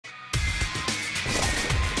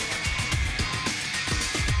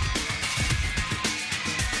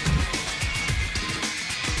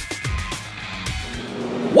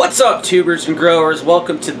What's up, tubers and growers?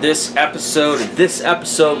 Welcome to this episode. In this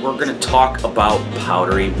episode, we're going to talk about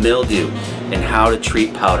powdery mildew and how to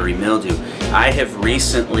treat powdery mildew. I have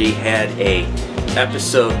recently had a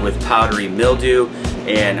episode with powdery mildew,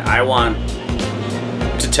 and I want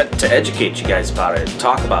to educate you guys about it,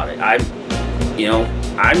 talk about it.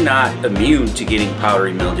 I'm not immune to getting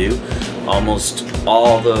powdery mildew. Almost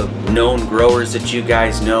all the known growers that you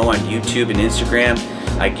guys know on YouTube and Instagram,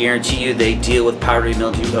 I guarantee you they deal with powdery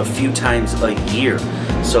mildew a few times a year.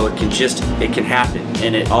 So it can happen,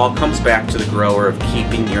 and it all comes back to the grower of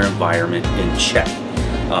keeping your environment in check.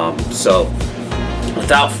 So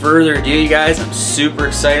without further ado, you guys, I'm super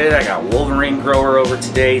excited. I got Wolverine grower over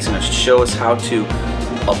today. He's going to show us how to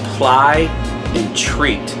apply and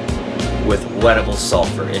treat with Wettable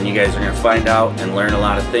sulfur, and you guys are going to find out and learn a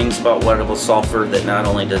lot of things about Wettable sulfur. That not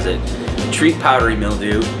only does it treat powdery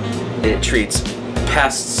mildew, it treats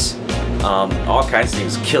pests, all kinds of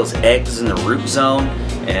things, kills eggs in the root zone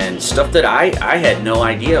and stuff that I had no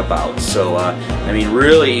idea about. So I mean,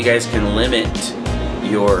 really, you guys can limit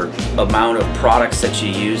your amount of products that you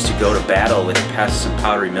use to go to battle with pests and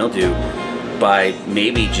powdery mildew by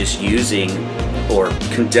maybe just using or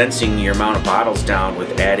condensing your amount of bottles down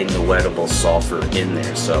with adding the Wettable sulfur in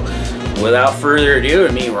there. So without further ado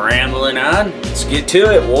and me rambling on, let's get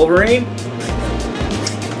to it. Wolverine.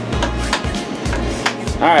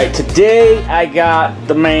 Alright, today I got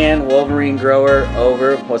the man, Wolverine grower,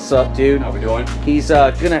 over. What's up, dude? How we doing? He's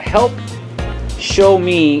gonna help show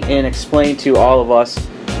me and explain to all of us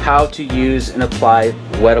how to use and apply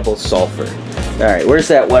Wettable sulfur. Alright, where's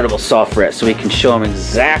that Wettable sulfur at so we can show him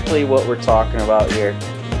exactly what we're talking about here.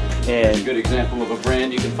 And a good example of a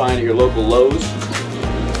brand you can find at your local Lowe's.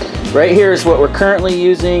 Right here is what we're currently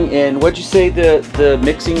using, and what'd you say the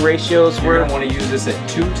mixing ratios were? You're going to want to use this at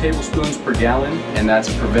 2 tablespoons per gallon, and that's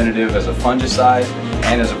a preventative as a fungicide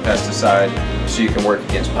and as a pesticide, so you can work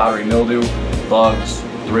against powdery mildew, bugs,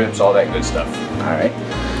 thrips, all that good stuff. Alright,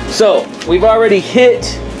 so we've already hit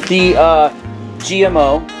the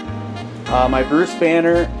GMO. My Bruce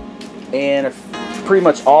Banner and pretty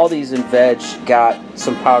much all these in veg got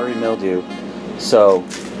some powdery mildew. So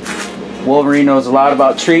Wolverine knows a lot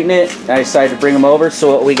about treating it. I decided to bring him over.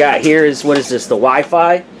 So what we got here is, what is this, the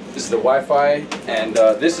Wi-Fi? This is the Wi-Fi, and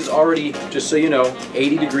this is already, just so you know,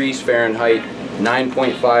 80 degrees Fahrenheit,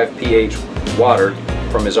 9.5 pH water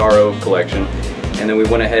from his RO collection. And then we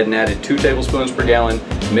went ahead and added 2 tablespoons per gallon,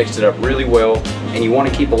 mixed it up really well, and you want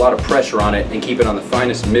to keep a lot of pressure on it and keep it on the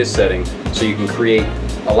finest mist setting so you can create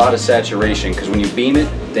a lot of saturation, because when you beam it,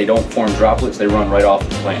 they don't form droplets, they run right off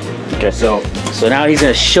the plant. Okay. So now he's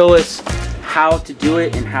going to show us how to do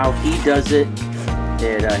it and how he does it,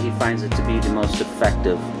 and he finds it to be the most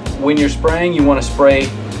effective. When you're spraying, you want to spray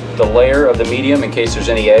the layer of the medium in case there's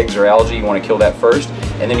any eggs or algae. You want to kill that first,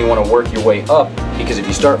 and then you want to work your way up, because if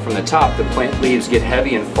you start from the top, the plant leaves get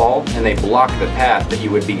heavy and fall, and they block the path that you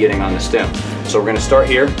would be getting on the stem. So we're going to start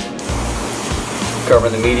here,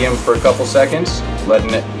 covering the medium for a couple seconds,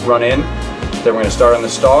 letting it run in. Then we're going to start on the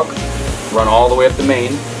stalk, run all the way up the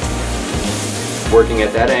main, working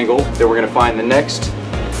at that angle. Then we're going to find the next,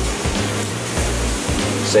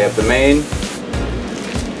 stay up the main,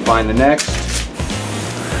 find the next,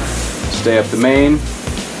 stay up the main,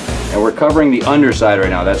 and we're covering the underside right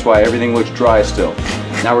now. That's why everything looks dry still.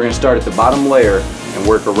 Now we're going to start at the bottom layer and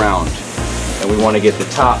work around. And we want to get the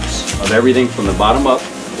tops of everything from the bottom up.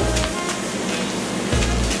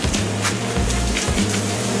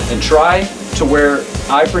 And try to wear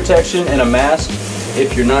eye protection and a mask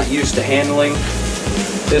if you're not used to handling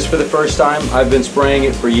this for the first time. I've been spraying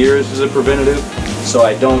it for years as a preventative, so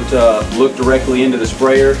I don't look directly into the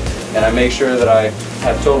sprayer, and I make sure that I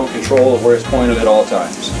have total control of where it's pointed at all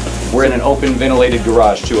times. We're in an open ventilated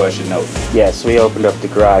garage too, I should note. Yes, we opened up the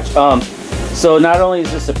garage. So not only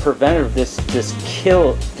is this a preventative, this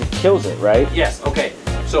kills it, right? Yes, okay.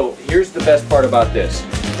 So here's the best part about this.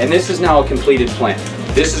 And this is now a completed plant.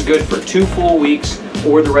 This is good for 2 full weeks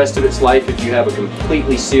or the rest of its life if you have a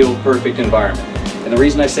completely sealed, perfect environment. And the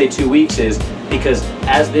reason I say 2 weeks is because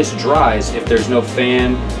as this dries, if there's no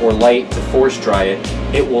fan or light to force dry it,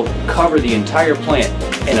 it will cover the entire plant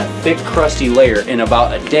in a thick, crusty layer. In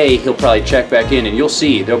about a day, he'll probably check back in, and you'll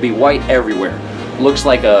see there'll be white everywhere. Looks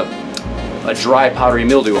like a dry powdery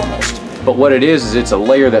mildew almost. But what it is it's a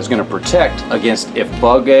layer that's going to protect against if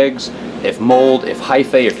bug eggs, if mold, if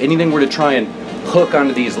hyphae, if anything were to try and hook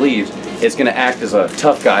onto these leaves, it's going to act as a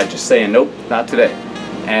tough guy just saying, nope, not today.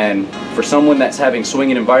 And for someone that's having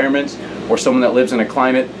swinging environments, or someone that lives in a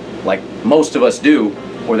climate like most of us do,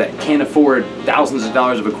 or that can't afford thousands of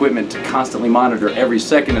dollars of equipment to constantly monitor every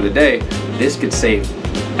second of the day, this could save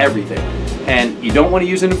everything. And you don't want to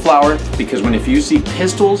use it in flower, because if you see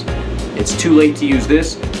pistils, it's too late to use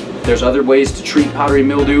this. There's other ways to treat powdery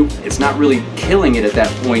mildew. It's not really killing it at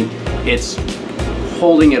that point, it's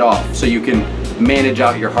holding it off so you can manage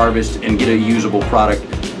out your harvest and get a usable product.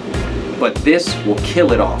 But this will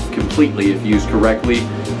kill it off completely if used correctly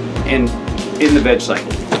and in the veg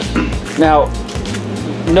cycle. Now,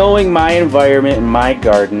 knowing my environment and my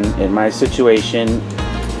garden and my situation,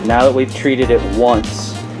 now that we've treated it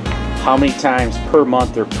once, how many times per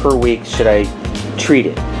month or per week should I treat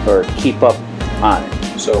it or keep up on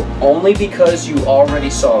it? So only because you already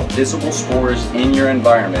saw visible spores in your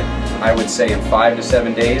environment, I would say in 5 to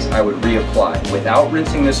 7 days, I would reapply without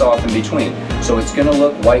rinsing this off in between. So it's gonna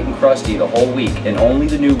look white and crusty the whole week, and only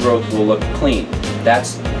the new growth will look clean.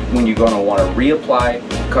 That's when you're gonna wanna reapply,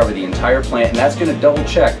 cover the entire plant, and that's gonna double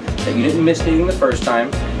check that you didn't miss anything the first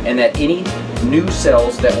time, and that any new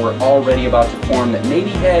cells that were already about to form that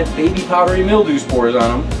maybe had baby powdery mildew spores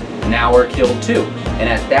on them, now are killed too. And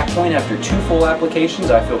at that point, after 2 full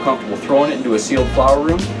applications, I feel comfortable throwing it into a sealed flower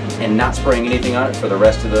room and not spraying anything on it for the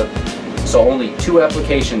rest of the... So only 2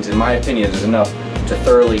 applications, in my opinion, is enough to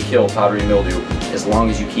thoroughly kill powdery mildew, as long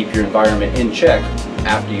as you keep your environment in check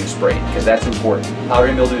after you spray it, because that's important.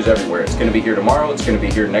 Powdery mildew is everywhere. It's going to be here tomorrow, it's going to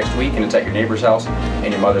be here next week, and it's at your neighbor's house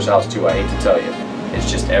and your mother's house too. I hate to tell you. It's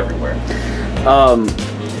just everywhere.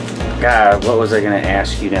 God, what was I going to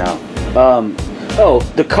ask you now? Oh,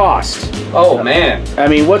 the cost. Oh man. I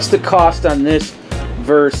mean, what's the cost on this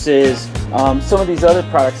versus some of these other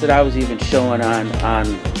products that I was even showing on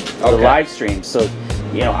the live stream? So,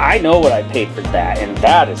 you know, I know what I paid for that, and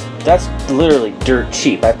that's literally dirt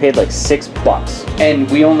cheap. I paid like $6. And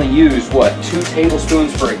we only used, what, 2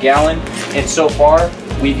 tablespoons for a gallon? And so far,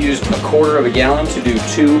 we've used 1/4 gallon to do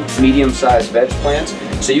 2 medium-sized veg plants.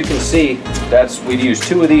 So you can see, we've used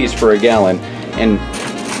 2 of these for a gallon, and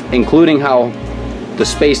including how the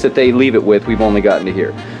space that they leave it with, we've only gotten to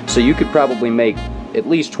here. So you could probably make at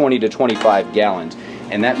least 20 to 25 gallons.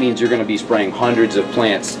 And that means you're going to be spraying hundreds of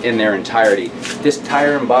plants in their entirety. This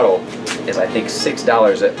tire and bottle is, I think,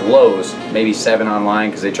 $6 at Lowe's, maybe $7 online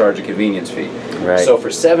because they charge a convenience fee. Right. So for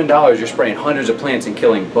 $7, you're spraying hundreds of plants and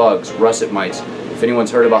killing bugs, russet mites. If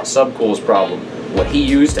anyone's heard about Subcool's problem, what he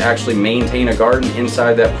used to actually maintain a garden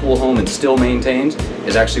inside that pool home and still maintains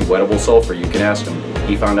is actually Wettable sulfur. You can ask him.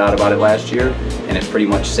 He found out about it last year, and it pretty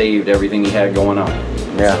much saved everything he had going on.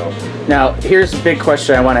 Yeah. So, now, here's a big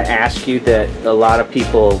question I want to ask you that a lot of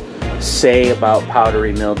people say about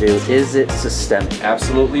powdery mildew. Is it systemic?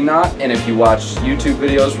 absolutely not. And if you watch YouTube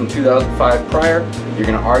videos from 2005 prior, you're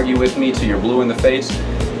going to argue with me till you're blue in the face.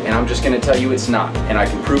 And I'm just going to tell you it's not. And I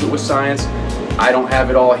can prove it with science. I don't have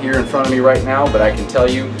it all here in front of me right now, but I can tell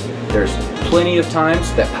you there's plenty of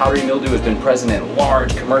times that powdery mildew has been present in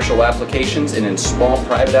large commercial applications and in small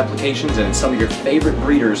private applications and in some of your favorite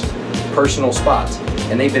breeders' personal spots.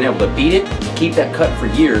 And they've been able to beat it, keep that cut for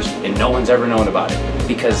years, and no one's ever known about it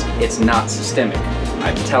because it's not systemic.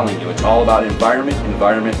 I'm telling you, it's all about environment,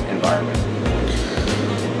 environment, environment.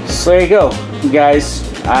 So there you go, you guys.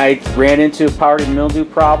 I ran into a powdery mildew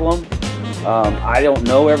problem. I don't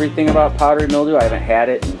know everything about powdery mildew. I haven't had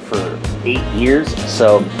it for 8 years,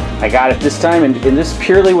 so I got it this time, and this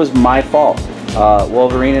purely was my fault.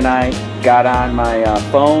 Wolverine and I got on my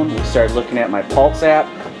phone. We started looking at my Pulse app.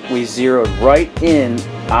 We zeroed right in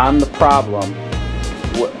on the problem.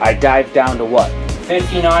 I dived down to what?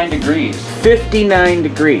 59 degrees. 59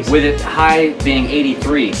 degrees. With it high being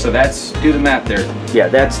 83, so that's, do the math there. Yeah,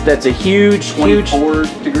 that's a huge, 24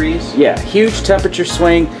 degrees? Yeah, huge temperature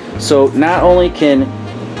swing. So not only can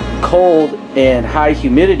cold and high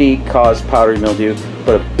humidity cause powdery mildew,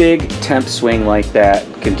 but a big temp swing like that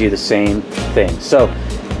can do the same thing. So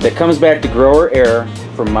that comes back to grower error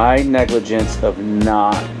for my negligence of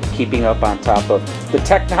not keeping up on top of the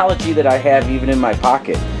technology that I have even in my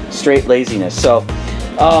pocket. Straight laziness. So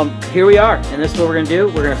here we are, and this is what we're gonna do.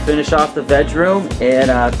 We're gonna finish off the veg room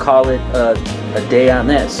and call it a day on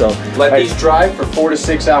this. So let these dry for 4 to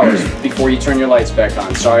 6 hours before you turn your lights back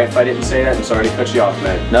on. Sorry if I didn't say that, and sorry to cut you off,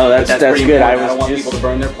 man. No, that's good. I don't want people to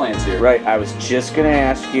burn their plants here. Right. I was just gonna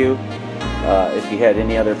ask you if you had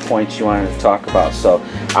any other points you wanted to talk about. So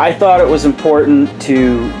I thought it was important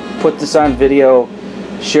to put this on video,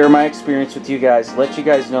 share my experience with you guys, let you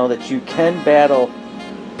guys know that you can battle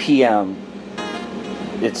PM.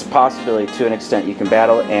 It's a possibility to an extent. You can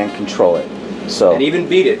battle it and control it. So and even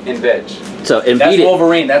beat it in veg. So and that's beat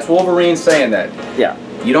Wolverine. That's Wolverine saying that. Yeah.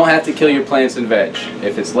 You don't have to kill your plants in veg.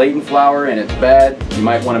 If it's late in flower and it's bad, you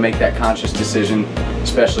might want to make that conscious decision,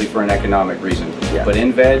 especially for an economic reason. Yeah. But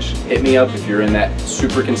in veg, hit me up if you're in that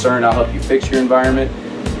super concern. I'll help you fix your environment,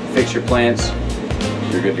 fix your plants,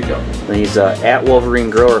 you're good to go. And he's at Wolverine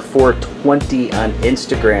Grower 420 on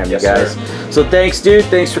Instagram, Yes, you guys. sir. So thanks, dude.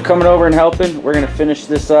 Thanks for coming over and helping. We're gonna finish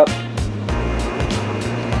this up.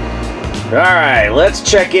 All right, let's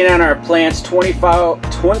check in on our plants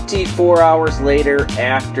 24 hours later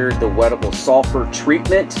after the Wettable sulfur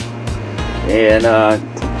treatment. And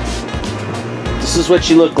this is what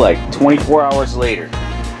you look like 24 hours later.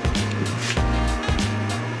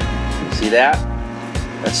 See that?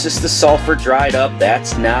 That's just the sulfur dried up.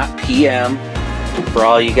 That's not PM. For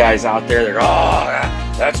all you guys out there, they're, oh,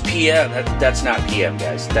 that's PM. That's not PM,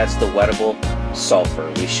 guys. That's the Wettable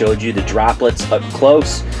sulfur. We showed you the droplets up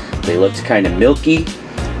close. They looked kind of milky.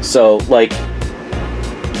 So, like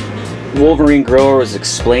Wolverine Grower was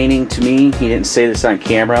explaining to me, he didn't say this on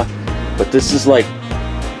camera, but this is like,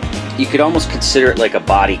 you could almost consider it like a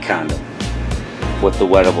body condom with the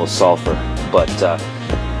Wettable sulfur. But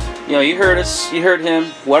you know, you heard us, you heard him.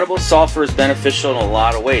 Wettable sulfur is beneficial in a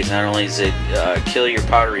lot of ways. Not only does it kill your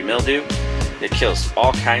powdery mildew, it kills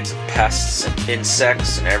all kinds of pests and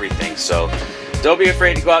insects and everything. So don't be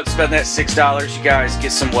afraid to go out and spend that $6, you guys.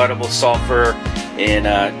 Get some Wettable sulfur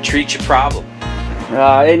and treat your problem.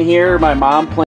 In here, my mom